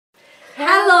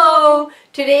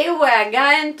Today we are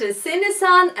going to sing a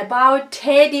song about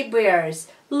teddy bears.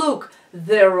 Look,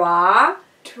 there are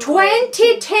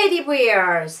 20 teddy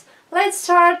bears. Let's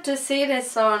start to sing a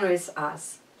song with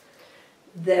us.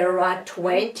 There are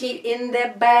 20 in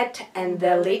the bed, and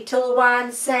the little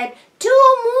one said,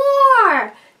 "Two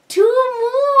more! Two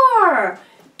more!"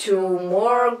 Two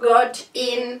more got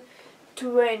in.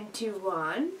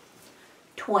 21.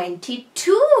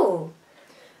 22.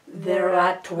 There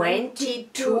are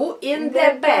 22 in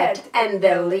the bed, and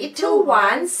the little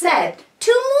one said,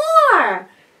 "Two more!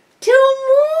 Two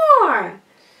more!"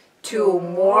 Two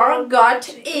more got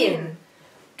in.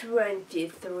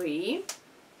 23.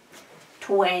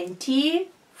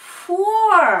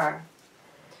 24.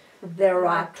 There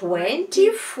are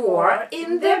 24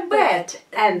 in the bed,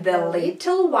 and the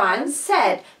little one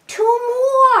said, "Two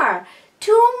more!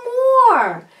 Two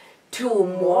more!" Two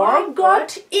more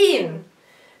got in.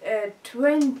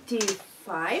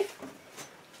 25.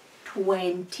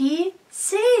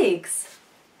 26.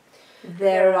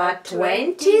 There are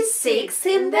 26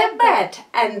 in the bed,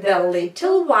 and the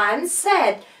little one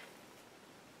said,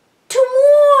 "Two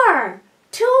more!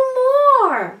 Two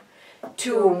more!"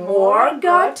 Two more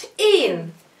got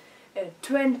in.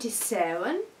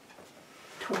 27.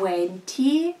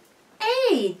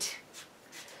 28.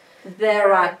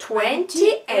 There are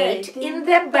 28 in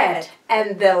the bed,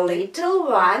 and the little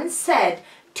one said,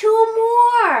 "Two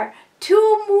more!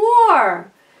 Two more!"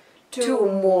 Two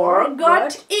more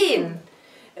got in.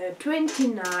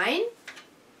 29.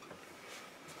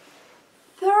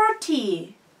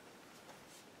 30.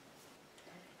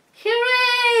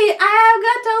 Hooray! I have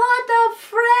got a lot of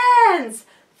friends!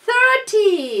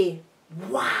 30.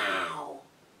 Wow!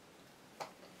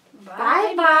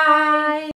 Bye-bye!